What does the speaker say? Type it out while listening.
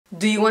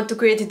Do you want to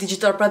create a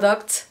digital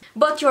product,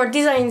 but your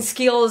design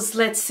skills,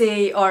 let's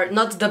say, are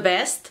not the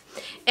best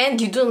and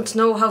you don't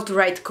know how to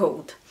write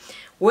code?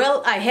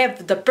 Well, I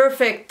have the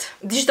perfect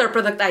digital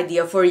product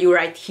idea for you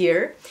right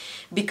here,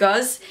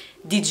 because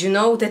did you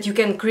know that you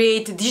can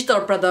create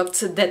digital products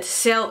that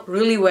sell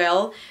really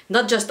well,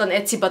 not just on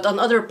Etsy but on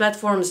other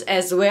platforms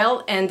as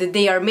well, and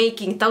they are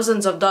making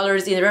thousands of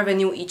dollars in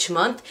revenue each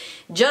month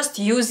just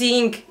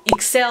using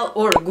Excel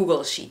or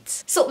Google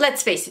Sheets? So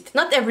let's face it,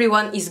 not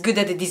everyone is good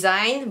at the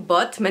design,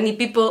 but many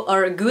people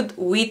are good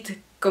with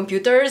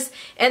computers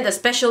and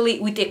especially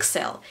with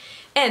Excel.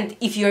 And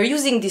if you're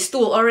using this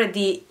tool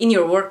already in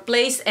your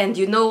workplace and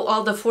you know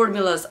all the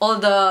formulas, all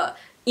the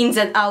ins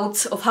and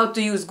outs of how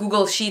to use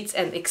Google Sheets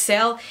and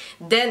Excel,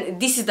 then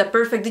this is the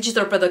perfect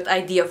digital product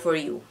idea for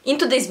you. In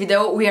today's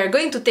video, we are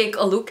going to take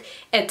a look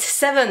at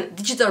 7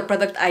 digital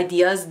product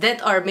ideas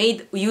that are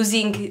made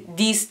using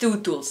these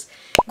two tools,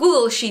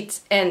 Google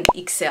Sheets and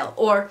Excel.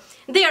 Or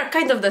they are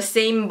kind of the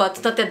same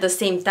but not at the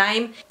same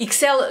time.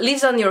 Excel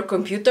lives on your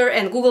computer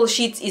and Google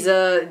Sheets is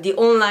the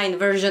online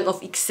version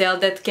of Excel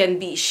that can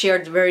be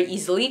shared very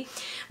easily,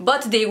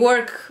 but they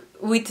work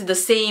with the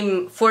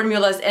same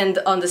formulas and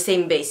on the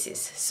same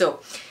basis.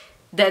 So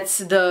that's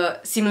the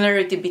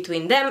similarity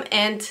between them,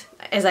 and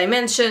as I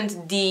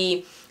mentioned,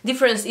 the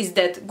difference is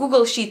that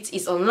Google Sheets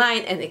is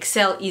online and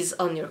Excel is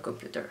on your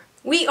computer.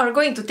 We are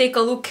going to take a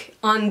look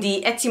on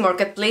the Etsy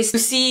marketplace to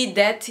see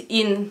that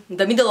in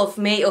the middle of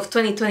May of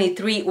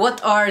 2023,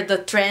 what are the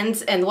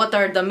trends and what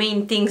are the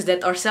main things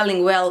that are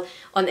selling well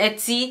on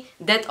Etsy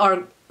that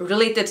are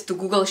related to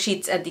Google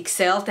Sheets and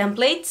Excel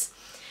templates.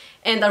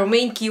 And our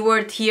main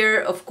keyword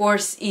here, of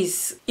course,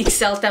 is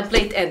Excel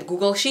template and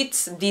Google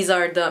Sheets. These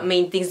are the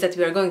main things that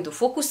we are going to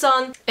focus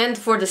on. And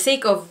for the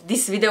sake of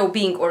this video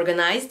being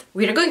organized,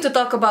 we are going to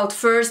talk about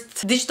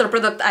first digital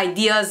product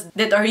ideas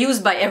that are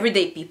used by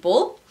everyday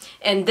people.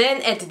 And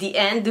then at the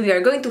end, we are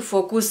going to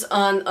focus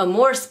on a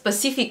more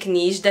specific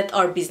niche that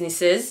are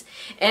businesses.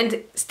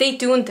 And stay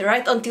tuned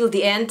right until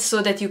the end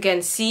so that you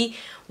can see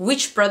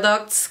which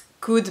products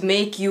could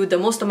make you the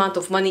most amount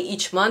of money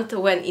each month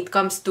when it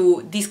comes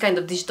to these kind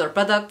of digital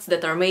products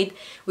that are made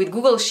with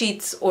Google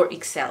Sheets or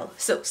Excel.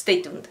 So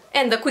stay tuned.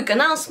 And a quick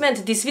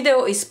announcement, this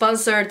video is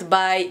sponsored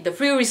by the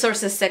free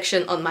resources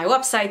section on my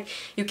website.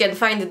 You can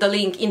find the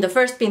link in the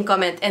first pinned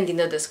comment and in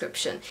the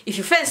description. If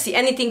you fancy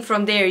anything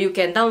from there, you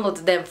can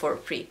download them for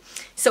free.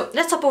 So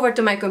let's hop over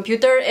to my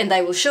computer and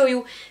I will show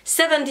you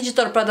 7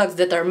 digital products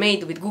that are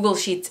made with Google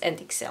Sheets and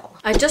Excel.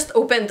 I just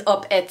opened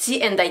up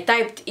Etsy and I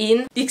typed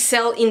in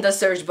Excel in the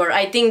search bar.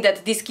 I think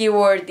that this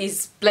keyword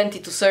is plenty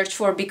to search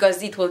for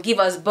because it will give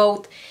us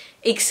both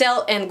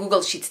Excel and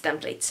Google Sheets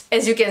templates.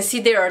 As you can see,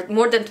 there are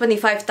more than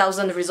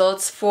 25,000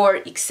 results for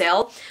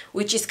Excel,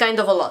 which is kind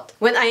of a lot.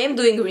 When I am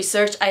doing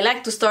research, I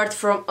like to start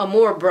from a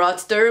more broad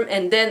term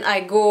and then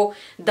I go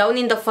down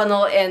in the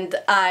funnel and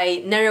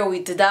I narrow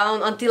it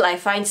down until I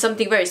find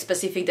something very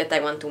specific that I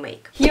want to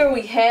make. Here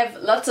we have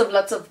lots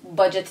of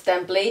budget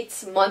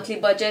templates, monthly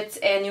budgets,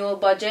 annual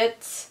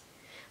budgets,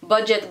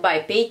 budget by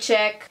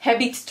paycheck,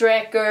 habit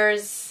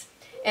trackers,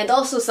 and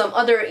also some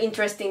other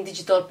interesting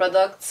digital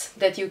products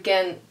that you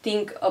can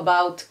think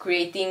about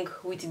creating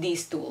with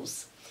these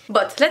tools.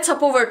 But let's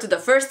hop over to the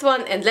first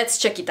one and let's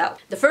check it out.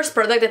 The first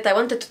product that I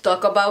wanted to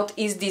talk about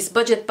is this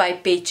budget by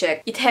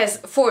paycheck. It has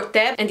 4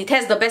 tabs and it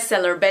has the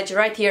bestseller badge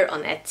right here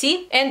on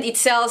Etsy, and it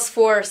sells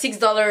for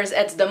 $6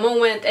 at the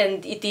moment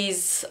and it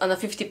is on a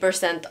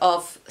 50%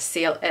 off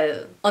sale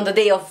on the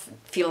day of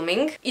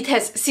filming. It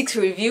has 6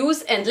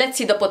 reviews and let's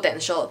see the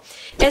potential.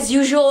 As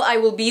usual, I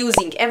will be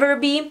using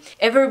Everbee.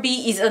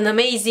 Everbee is an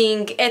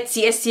amazing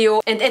Etsy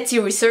SEO and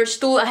Etsy research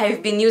tool. I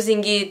have been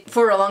using it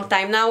for a long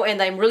time now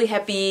and I'm really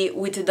happy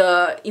with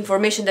the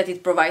information that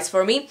it provides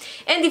for me.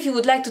 And if you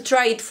would like to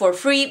try it for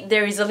free,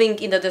 there is a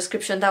link in the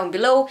description down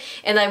below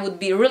and I would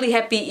be really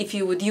happy if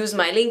you would use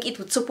my link. It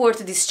would support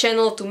this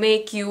channel to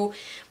make you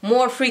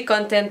more free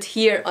content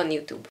here on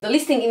YouTube. The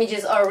listing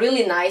images are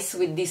really nice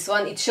with this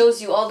one. It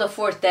shows you all the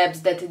 4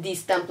 tabs that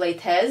this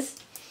template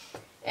has,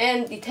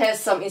 and it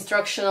has some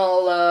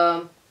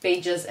instructional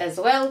pages as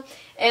well,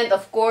 and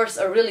of course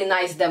a really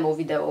nice demo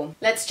video.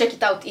 Let's check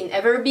it out in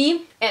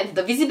Everbee, and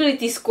the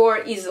visibility score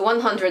is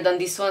 100 on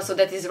this one, so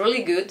that is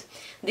really good.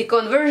 The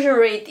conversion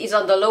rate is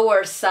on the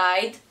lower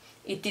side,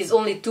 it is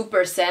only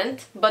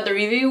 2%, but the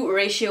review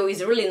ratio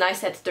is really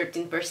nice at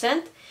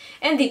 13%.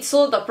 And it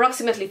sold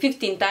approximately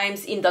 15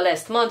 times in the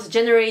last month,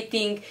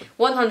 generating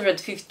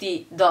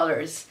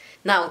 $150.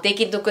 Now, take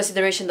into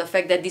consideration the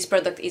fact that this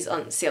product is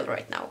on sale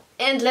right now.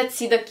 And let's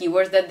see the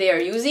keywords that they are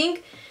using.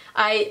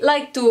 I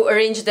like to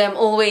arrange them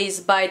always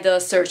by the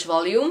search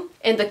volume,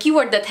 and the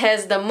keyword that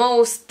has the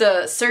most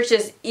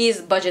searches is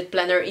budget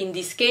planner in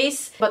this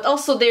case, but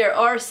also there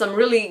are some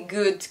really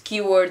good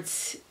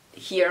keywords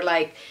here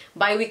like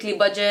bi-weekly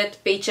budget,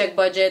 paycheck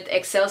budget,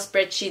 Excel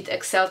spreadsheet,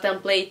 Excel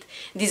template.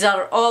 These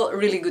are all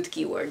really good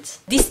keywords.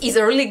 This is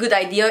a really good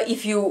idea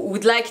if you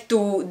would like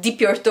to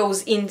dip your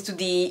toes into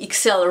the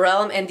Excel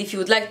realm and if you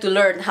would like to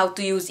learn how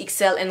to use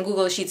Excel and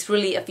Google Sheets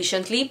really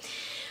efficiently.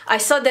 I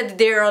saw that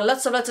there are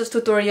lots of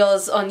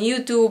tutorials on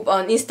YouTube,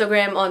 on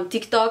Instagram, on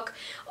TikTok,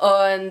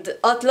 and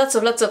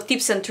lots of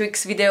tips and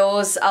tricks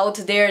videos out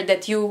there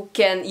that you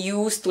can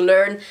use to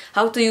learn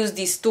how to use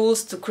these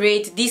tools to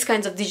create these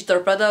kinds of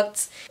digital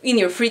products in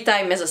your free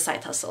time as a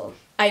side hustle.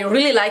 I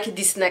really like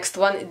this next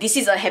one. This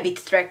is a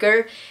habit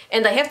tracker,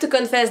 and I have to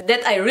confess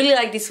that I really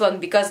like this one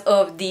because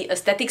of the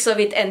aesthetics of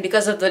it and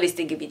because of the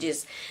listing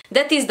images.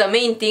 That is the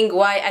main thing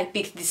why I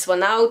picked this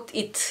one out.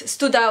 It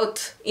stood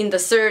out in the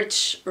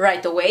search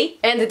right away,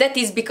 and that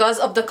is because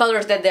of the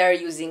colors that they are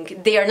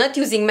using. They are not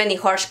using many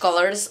harsh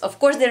colors. Of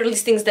course there are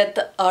listings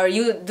that are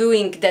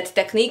doing that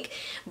technique,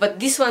 but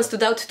this one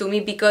stood out to me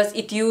because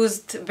it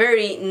used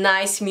very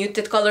nice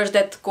muted colors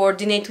that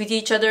coordinate with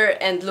each other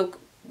and look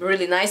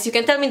really nice. You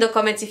can tell me in the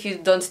comments if you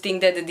don't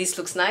think that this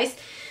looks nice,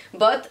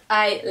 but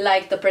I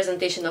like the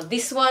presentation of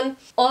this one.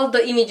 All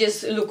the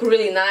images look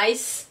really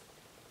nice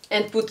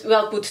and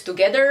well put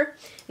together.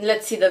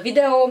 Let's see the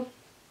video.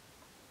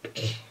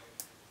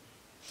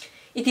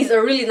 It is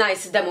a really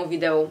nice demo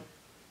video.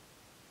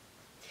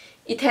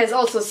 It has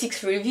also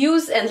 6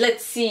 reviews, and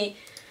let's see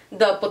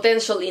the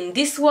potential in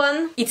this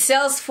one. It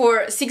sells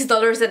for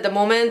 $6 at the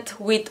moment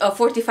with a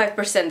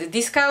 45%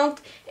 discount,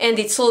 and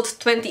it sold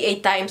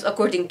 28 times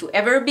according to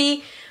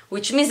Everbee,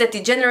 which means that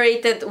it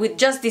generated with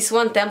just this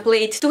one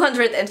template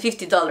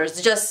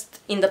 $250 just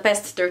in the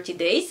past 30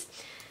 days.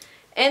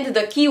 And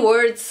the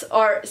keywords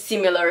are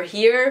similar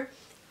here.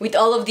 With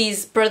all of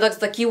these products,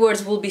 the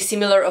keywords will be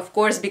similar, of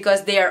course,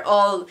 because they are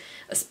all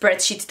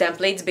spreadsheet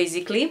templates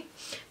basically.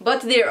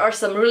 But there are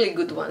some really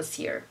good ones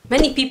here.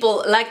 Many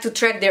people like to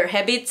track their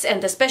habits,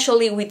 and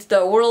especially with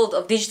the world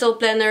of digital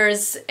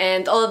planners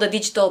and all the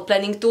digital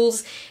planning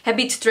tools,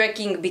 habit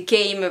tracking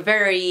became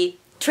very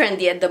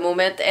trendy at the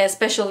moment,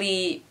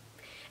 especially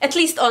at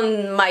least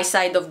on my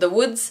side of the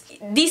woods.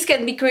 These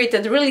can be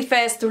created really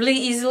fast, really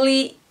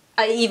easily.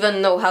 I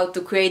even know how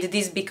to create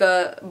this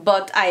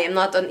but I am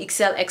not an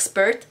Excel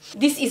expert.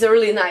 This is a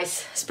really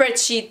nice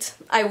spreadsheet.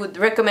 I would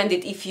recommend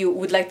it if you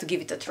would like to give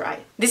it a try.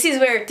 This is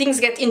where things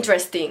get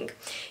interesting.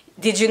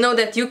 Did you know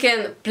that you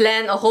can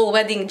plan a whole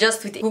wedding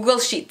just with Google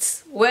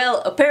Sheets?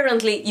 Well,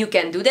 apparently you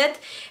can do that,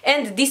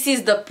 and this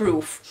is the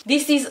proof.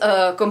 This is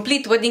a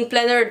complete wedding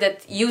planner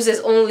that uses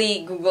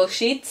only Google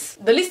Sheets.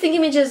 The listing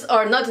images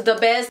are not the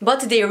best,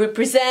 but they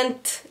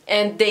represent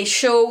and they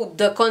show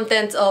the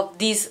content of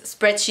these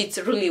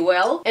spreadsheets really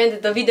well.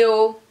 And the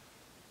video,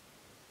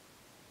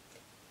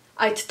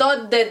 I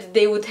thought that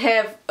they would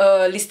have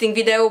a listing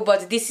video,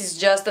 but this is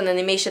just an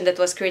animation that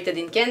was created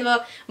in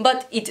Canva,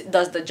 but it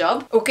does the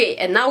job. Okay,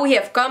 and now we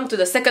have come to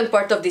the second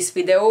part of this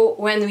video,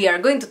 when we are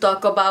going to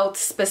talk about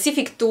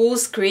specific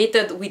tools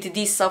created with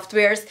these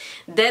softwares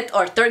that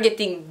are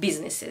targeting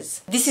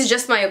businesses. This is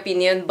just my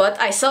opinion, but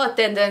I saw a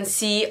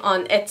tendency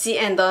on Etsy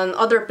and on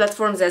other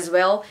platforms as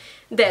well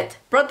that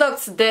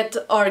products that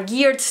are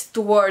geared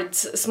towards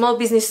small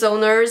business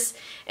owners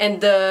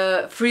and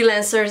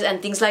freelancers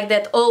and things like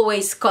that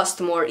always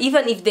cost more.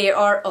 Even if they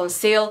are on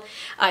sale,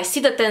 I see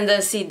the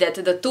tendency that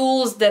the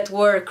tools that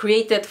were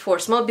created for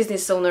small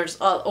business owners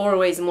are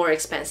always more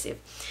expensive.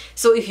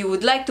 So if you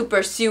would like to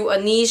pursue a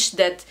niche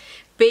that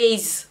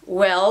pays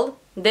well,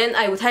 then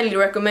I would highly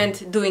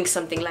recommend doing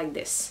something like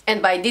this.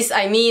 And by this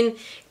I mean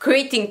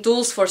creating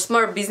tools for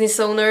smart business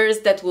owners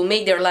that will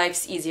make their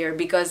lives easier,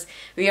 because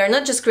we are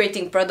not just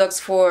creating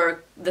products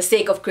for the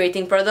sake of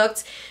creating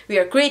products, we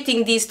are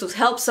creating these to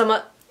help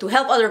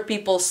other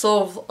people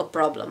solve a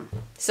problem.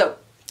 So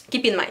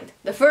keep in mind.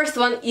 The first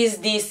one is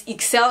this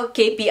Excel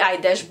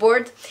KPI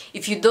dashboard.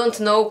 If you don't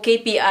know,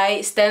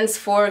 KPI stands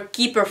for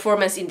Key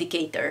Performance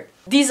Indicator.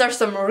 These are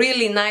some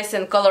really nice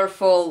and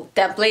colorful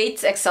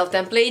templates, Excel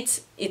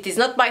templates. It is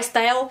not my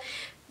style.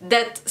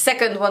 That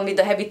second one with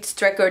the habit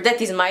tracker,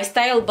 that is my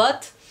style,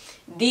 but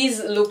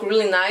these look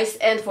really nice,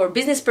 and for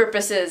business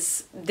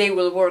purposes they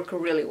will work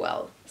really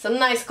well. Some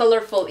nice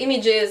colorful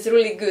images,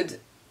 really good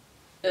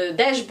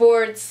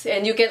dashboards,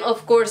 and you can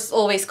of course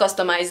always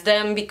customize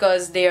them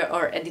because they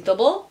are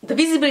editable. The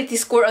visibility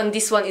score on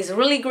this one is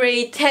really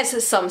great. It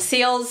has some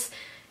sales.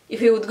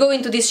 If you would go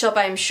into this shop,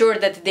 I'm sure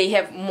that they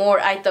have more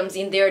items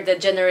in there that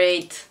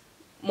generate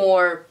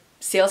more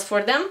sales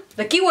for them.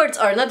 The keywords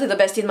are not the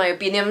best in my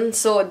opinion,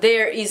 so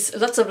there is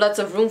lots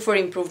of room for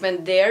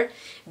improvement there,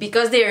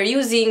 because they are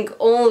using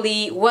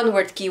only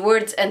one-word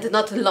keywords and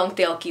not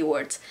long-tail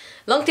keywords.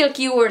 Long-tail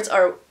keywords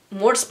are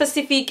more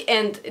specific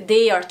and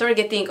they are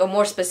targeting a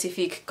more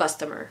specific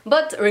customer.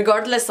 But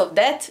regardless of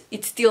that,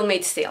 it still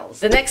made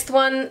sales. The next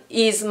one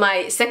is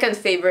my second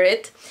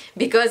favorite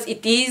because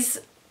it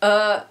is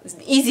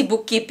easy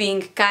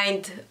bookkeeping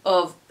kind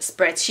of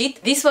spreadsheet.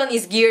 This one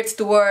is geared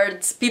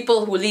towards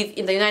people who live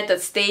in the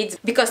United States,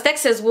 because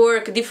taxes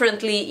work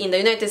differently in the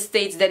United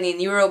States than in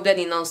Europe, than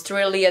in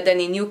Australia, than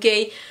in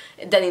UK,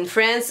 than in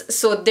France.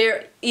 So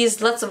there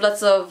is lots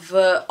of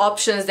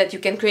options that you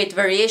can create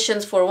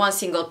variations for one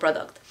single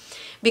product.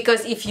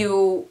 Because if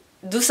you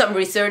do some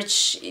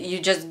research, you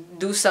just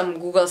do some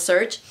Google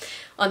search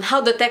on how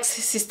the tax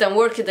system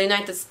works in the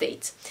United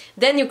States.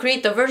 Then you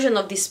create a version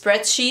of this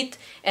spreadsheet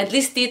and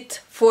list it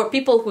for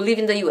people who live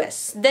in the US.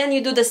 Then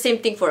you do the same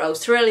thing for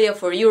Australia,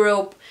 for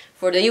Europe,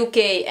 for the UK,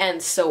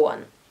 and so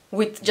on.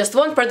 With just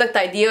one product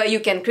idea, you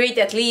can create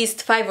at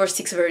least 5 or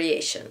 6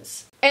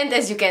 variations. And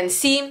as you can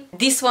see,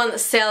 this one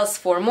sells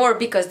for more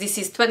because this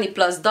is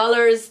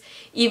 $20+,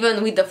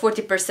 even with the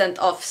 40%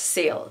 off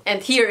sale.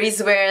 And here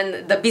is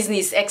when the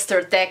business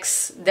extra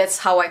tax, that's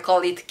how I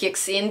call it,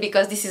 kicks in,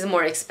 because this is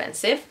more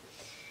expensive.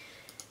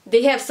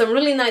 They have some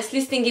really nice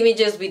listing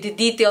images with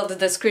detailed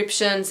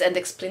descriptions and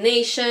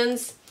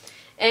explanations,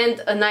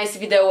 and a nice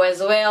video as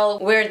well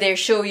where they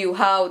show you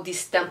how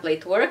this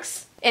template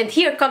works. And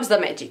here comes the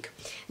magic.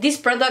 This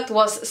product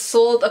was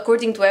sold,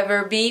 according to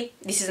Everbee,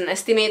 this is an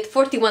estimate,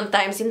 41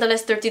 times in the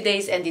last 30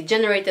 days, and it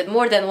generated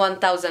more than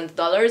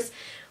 $1,000,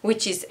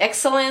 which is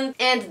excellent.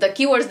 And the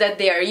keywords that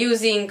they are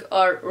using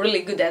are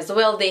really good as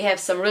well. They have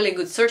some really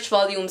good search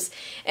volumes,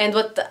 and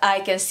what I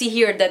can see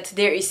here, that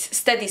there is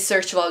steady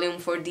search volume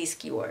for these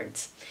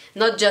keywords.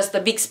 Not just a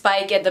big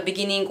spike at the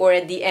beginning or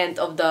at the end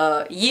of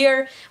the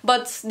year,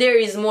 but there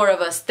is more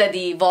of a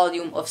steady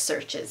volume of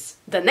searches.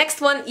 The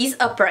next one is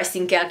a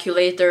pricing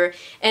calculator,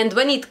 and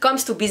when it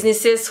comes to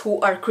businesses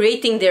who are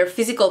creating their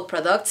physical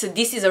products,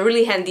 this is a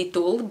really handy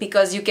tool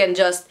because you can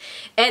just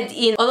add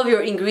in all of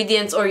your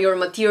ingredients or your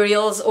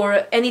materials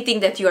or anything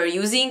that you are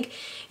using.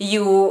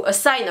 You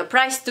assign a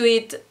price to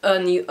it,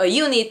 a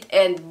unit,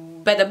 and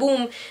bada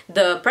boom,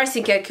 the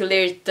pricing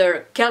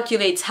calculator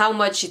calculates how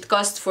much it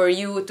costs for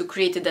you to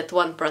create that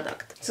one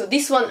product. So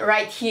this one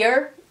right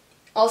here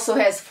also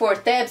has 4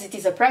 tabs. It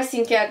is a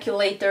pricing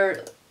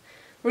calculator,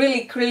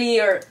 really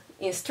clear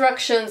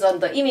instructions on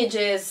the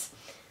images.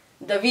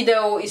 The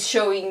video is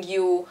showing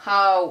you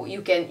how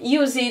you can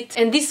use it,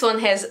 and this one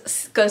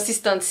has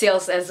consistent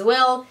sales as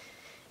well,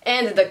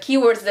 and the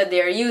keywords that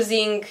they are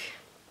using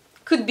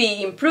could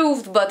be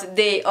improved, but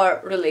they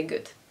are really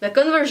good. The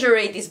conversion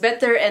rate is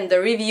better and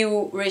the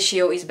review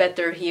ratio is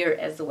better here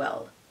as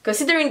well.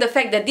 Considering the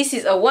fact that this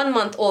is a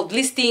 1-month-old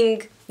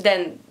listing,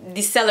 then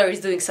this seller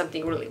is doing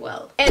something really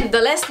well. And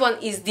the last one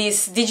is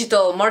this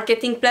digital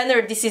marketing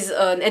planner. This is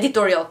an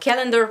editorial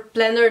calendar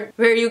planner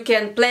where you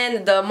can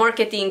plan the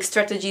marketing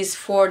strategies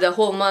for the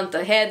whole month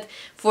ahead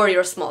for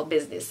your small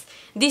business.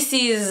 This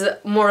is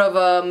more of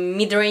a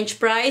mid-range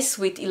price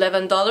with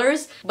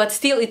 $11, but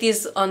still it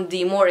is on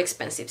the more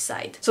expensive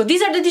side. So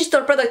these are the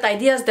digital product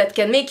ideas that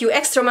can make you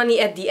extra money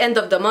at the end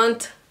of the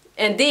month,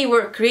 and they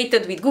were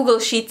created with Google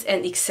Sheets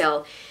and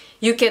Excel.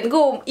 You can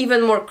go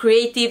even more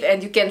creative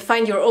and you can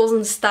find your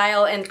own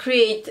style and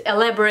create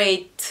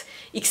elaborate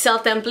Excel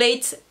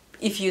templates.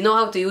 If you know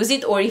how to use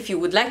it, or if you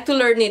would like to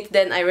learn it,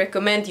 then I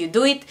recommend you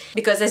do it,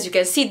 because as you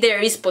can see, there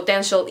is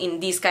potential in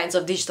these kinds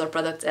of digital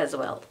products as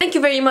well. Thank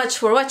you very much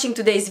for watching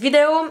today's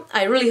video.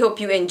 I really hope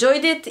you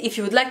enjoyed it. If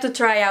you would like to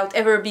try out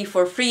Everbee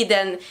for free,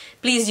 then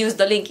please use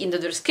the link in the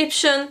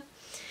description.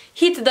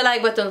 Hit the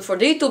like button for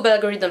the YouTube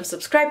algorithm,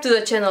 subscribe to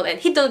the channel, and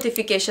hit the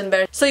notification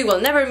bell so you will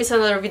never miss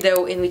another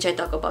video in which I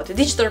talk about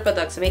digital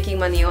products, making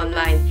money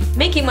online,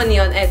 making money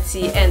on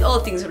Etsy, and all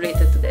things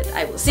related to that.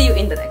 I will see you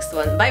in the next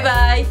one. Bye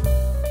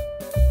bye!